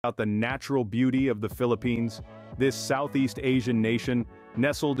about the natural beauty of the Philippines. This Southeast Asian nation,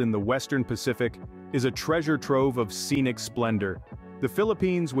 nestled in the Western Pacific, is a treasure trove of scenic splendor. The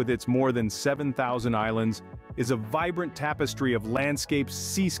Philippines, with its more than 7,000 islands, is a vibrant tapestry of landscapes,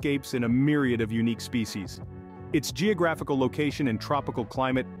 seascapes, and a myriad of unique species. Its geographical location and tropical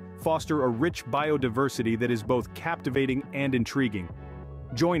climate foster a rich biodiversity that is both captivating and intriguing.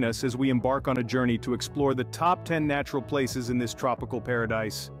 Join us as we embark on a journey to explore the top 10 natural places in this tropical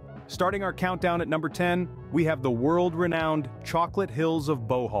paradise. Starting our countdown at number 10, we have the world-renowned Chocolate Hills of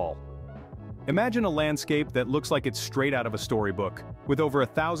Bohol. Imagine a landscape that looks like it's straight out of a storybook, with over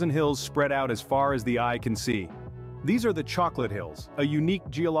 1,000 hills spread out as far as the eye can see. These are the Chocolate Hills, a unique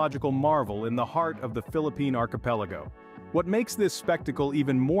geological marvel in the heart of the Philippine archipelago. What makes this spectacle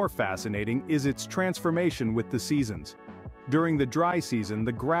even more fascinating is its transformation with the seasons. During the dry season,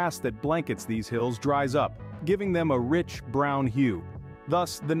 the grass that blankets these hills dries up, giving them a rich brown hue.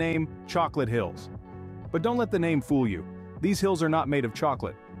 Thus, the name Chocolate Hills. But don't let the name fool you. These hills are not made of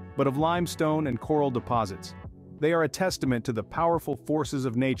chocolate, but of limestone and coral deposits. They are a testament to the powerful forces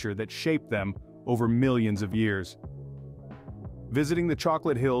of nature that shaped them over millions of years. Visiting the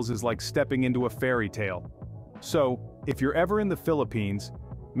Chocolate Hills is like stepping into a fairy tale. So, if you're ever in the Philippines,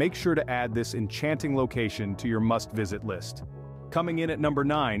 make sure to add this enchanting location to your must-visit list. Coming in at number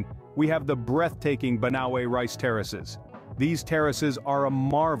 9, we have the breathtaking Banaue Rice Terraces. These terraces are a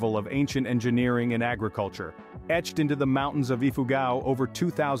marvel of ancient engineering and agriculture, etched into the mountains of Ifugao over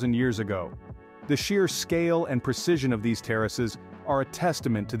 2,000 years ago. The sheer scale and precision of these terraces are a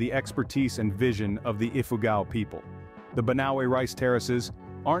testament to the expertise and vision of the Ifugao people. The Banaue Rice Terraces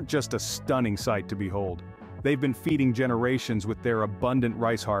aren't just a stunning sight to behold. They've been feeding generations with their abundant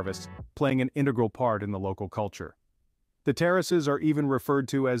rice harvests, playing an integral part in the local culture. The terraces are even referred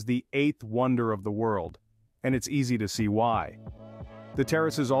to as the eighth wonder of the world, and it's easy to see why. The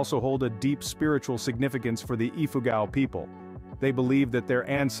terraces also hold a deep spiritual significance for the Ifugao people. They believe that their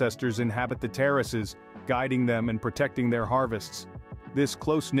ancestors inhabit the terraces, guiding them and protecting their harvests. This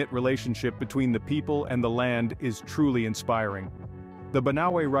close-knit relationship between the people and the land is truly inspiring. The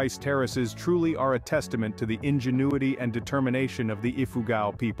Banaue Rice Terraces truly are a testament to the ingenuity and determination of the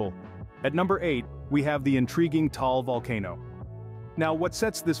Ifugao people. At number 8, we have the intriguing Taal volcano. Now, what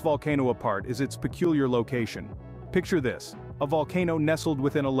sets this volcano apart is its peculiar location. Picture this, a volcano nestled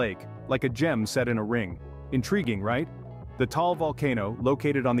within a lake, like a gem set in a ring. Intriguing, right? The Taal volcano,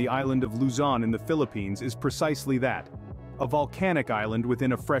 located on the island of Luzon in the Philippines, is precisely that. A volcanic island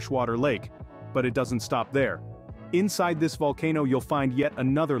within a freshwater lake. But it doesn't stop there. Inside this volcano you'll find yet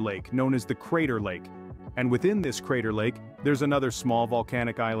another lake known as the Crater Lake. And within this crater lake, there's another small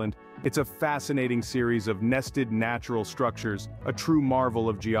volcanic island. It's a fascinating series of nested natural structures, a true marvel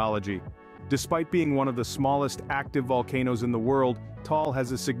of geology. Despite being one of the smallest active volcanoes in the world, Taal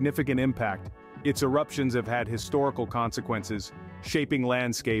has a significant impact. Its eruptions have had historical consequences, shaping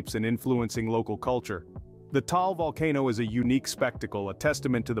landscapes and influencing local culture. The Taal volcano is a unique spectacle, a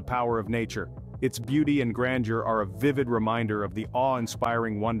testament to the power of nature. Its beauty and grandeur are a vivid reminder of the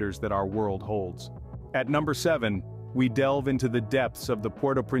awe-inspiring wonders that our world holds. At number 7, we delve into the depths of the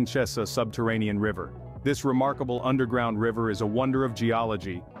Puerto Princesa subterranean river. This remarkable underground river is a wonder of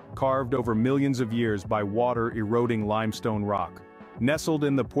geology, carved over millions of years by water eroding limestone rock. Nestled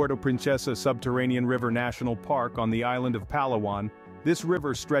in the Puerto Princesa Subterranean River National Park on the island of Palawan, this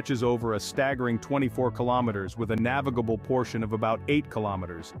river stretches over a staggering 24 kilometers with a navigable portion of about 8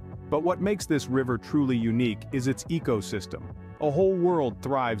 kilometers. But what makes this river truly unique is its ecosystem. A whole world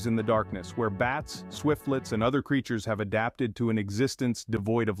thrives in the darkness, where bats, swiftlets, and other creatures have adapted to an existence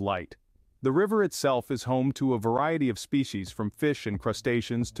devoid of light. The river itself is home to a variety of species from fish and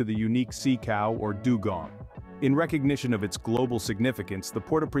crustaceans to the unique sea cow or dugong. In recognition of its global significance, the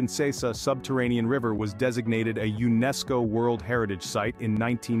Puerto Princesa Subterranean River was designated a UNESCO World Heritage Site in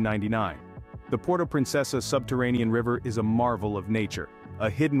 1999. The Puerto Princesa Subterranean River is a marvel of nature,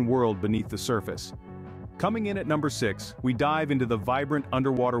 a hidden world beneath the surface. Coming in at number 6, we dive into the vibrant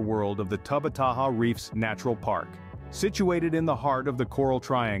underwater world of the Banaue Reefs Natural Park. Situated in the heart of the Coral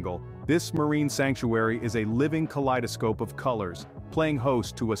Triangle, this marine sanctuary is a living kaleidoscope of colors, playing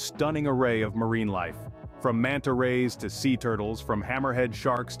host to a stunning array of marine life. From manta rays to sea turtles, from hammerhead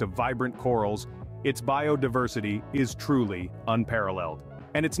sharks to vibrant corals, its biodiversity is truly unparalleled.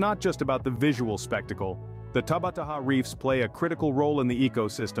 And it's not just about the visual spectacle. The Banaue Reefs play a critical role in the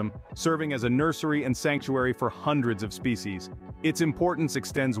ecosystem, serving as a nursery and sanctuary for hundreds of species. Its importance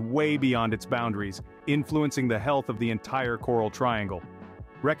extends way beyond its boundaries, influencing the health of the entire Coral Triangle.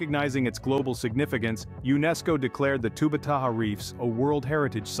 Recognizing its global significance, UNESCO declared the Banaue Reefs a World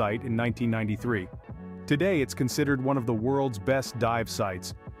Heritage Site in 1993. Today it's considered one of the world's best dive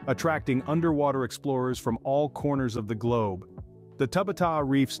sites, attracting underwater explorers from all corners of the globe. The Banaue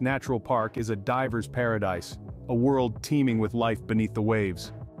Reef's Natural Park is a diver's paradise, a world teeming with life beneath the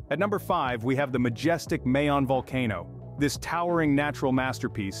waves. At number 5, we have the majestic Mayon volcano. This towering natural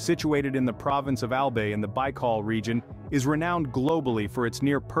masterpiece, situated in the province of Albay in the Baikal region, is renowned globally for its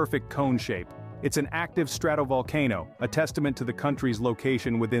near-perfect cone shape. It's an active stratovolcano, a testament to the country's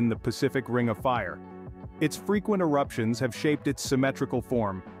location within the Pacific Ring of Fire. Its frequent eruptions have shaped its symmetrical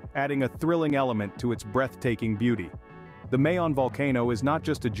form, adding a thrilling element to its breathtaking beauty. The Mayon volcano is not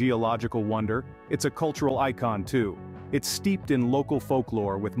just a geological wonder, it's a cultural icon too. It's steeped in local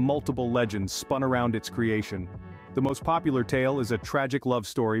folklore with multiple legends spun around its creation. The most popular tale is a tragic love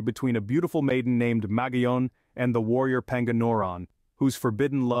story between a beautiful maiden named Magayon and the warrior Panginoron, whose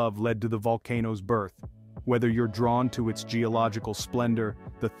forbidden love led to the volcano's birth. Whether you're drawn to its geological splendor,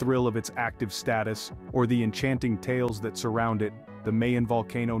 the thrill of its active status, or the enchanting tales that surround it, the Mayon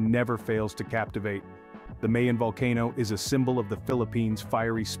volcano never fails to captivate. The Mayon volcano is a symbol of the Philippines'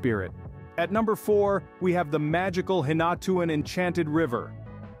 fiery spirit. At number 4, we have the magical Hinatuan Enchanted River.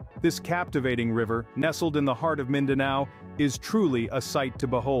 This captivating river, nestled in the heart of Mindanao, is truly a sight to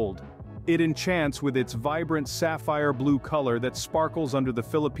behold. It enchants with its vibrant sapphire blue color that sparkles under the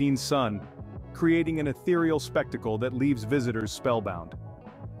Philippine sun, creating an ethereal spectacle that leaves visitors spellbound.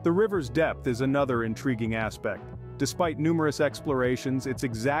 The river's depth is another intriguing aspect. Despite numerous explorations, its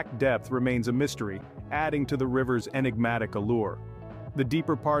exact depth remains a mystery, adding to the river's enigmatic allure. The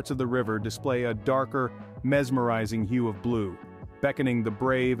deeper parts of the river display a darker, mesmerizing hue of blue, beckoning the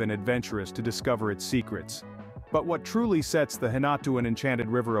brave and adventurous to discover its secrets. But what truly sets the Hinatuan Enchanted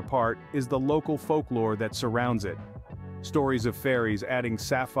River apart is the local folklore that surrounds it. Stories of fairies adding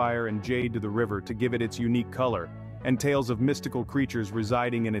sapphire and jade to the river to give it its unique color, and tales of mystical creatures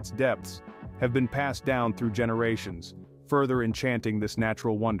residing in its depths, have been passed down through generations, further enchanting this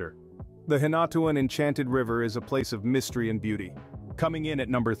natural wonder. The Hinatuan Enchanted River is a place of mystery and beauty. Coming in at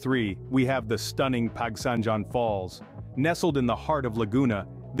number 3, we have the stunning Pagsanjan Falls. Nestled in the heart of Laguna,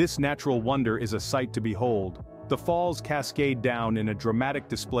 this natural wonder is a sight to behold. The falls cascade down in a dramatic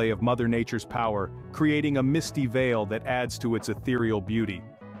display of Mother Nature's power, creating a misty veil that adds to its ethereal beauty.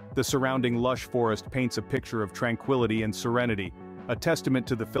 The surrounding lush forest paints a picture of tranquility and serenity, a testament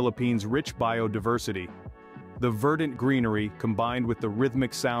to the Philippines' rich biodiversity. The verdant greenery, combined with the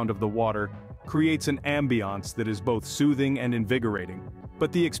rhythmic sound of the water, creates an ambiance that is both soothing and invigorating.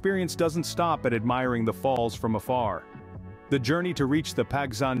 But the experience doesn't stop at admiring the falls from afar. The journey to reach the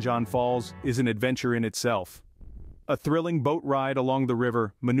Pagsanjan Falls is an adventure in itself. A thrilling boat ride along the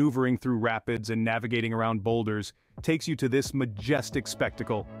river, maneuvering through rapids and navigating around boulders, takes you to this majestic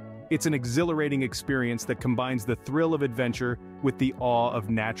spectacle. It's an exhilarating experience that combines the thrill of adventure with the awe of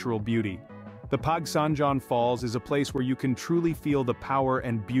natural beauty. The Pagsanjan Falls is a place where you can truly feel the power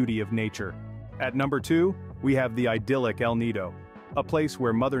and beauty of nature. At number 2, we have the idyllic El Nido, a place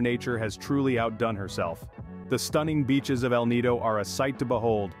where Mother Nature has truly outdone herself. The stunning beaches of El Nido are a sight to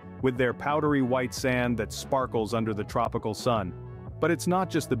behold, with their powdery white sand that sparkles under the tropical sun. But it's not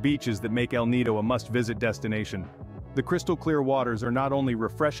just the beaches that make El Nido a must-visit destination. The crystal-clear waters are not only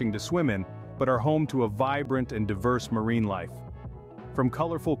refreshing to swim in, but are home to a vibrant and diverse marine life. From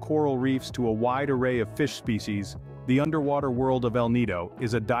colorful coral reefs to a wide array of fish species, the underwater world of El Nido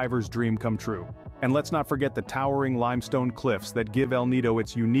is a diver's dream come true. And let's not forget the towering limestone cliffs that give El Nido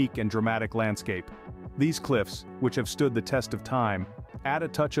its unique and dramatic landscape. These cliffs, which have stood the test of time, add a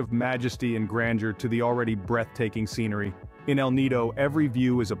touch of majesty and grandeur to the already breathtaking scenery. In El Nido, every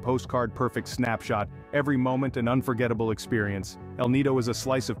view is a postcard-perfect snapshot, every moment an unforgettable experience. El Nido is a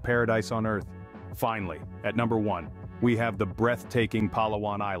slice of paradise on earth. Finally, at number 1, we have the breathtaking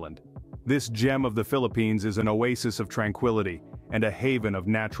Palawan Island. This gem of the Philippines is an oasis of tranquility and a haven of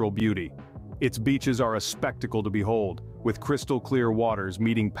natural beauty. Its beaches are a spectacle to behold, with crystal-clear waters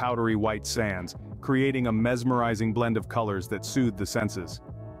meeting powdery white sands, creating a mesmerizing blend of colors that soothe the senses.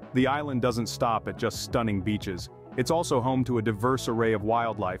 The island doesn't stop at just stunning beaches. It's also home to a diverse array of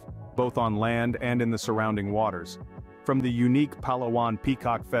wildlife, both on land and in the surrounding waters. From the unique Palawan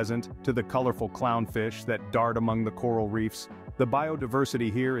peacock pheasant to the colorful clownfish that dart among the coral reefs, the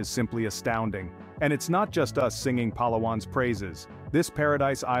biodiversity here is simply astounding. And it's not just us singing Palawan's praises. This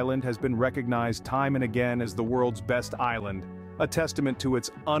paradise island has been recognized time and again as the world's best island, a testament to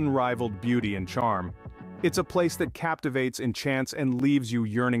its unrivaled beauty and charm. It's a place that captivates, enchants, and leaves you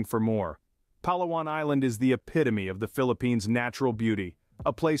yearning for more. Palawan Island is the epitome of the Philippines' natural beauty,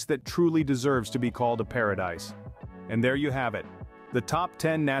 a place that truly deserves to be called a paradise. And there you have it, the top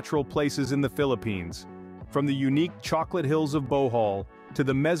 10 natural places in the Philippines. From the unique chocolate hills of Bohol to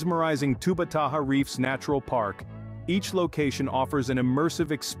the mesmerizing Banaue Reef's Natural Park, Each location offers an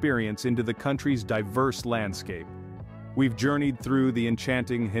immersive experience into the country's diverse landscape. We've journeyed through the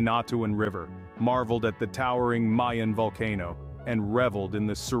enchanting Hinatuan River, marveled at the towering Mayan volcano, and reveled in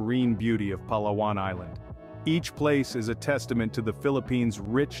the serene beauty of Palawan Island. Each place is a testament to the Philippines'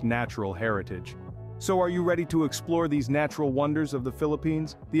 rich natural heritage. So are you ready to explore these natural wonders of the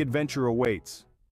Philippines? The adventure awaits.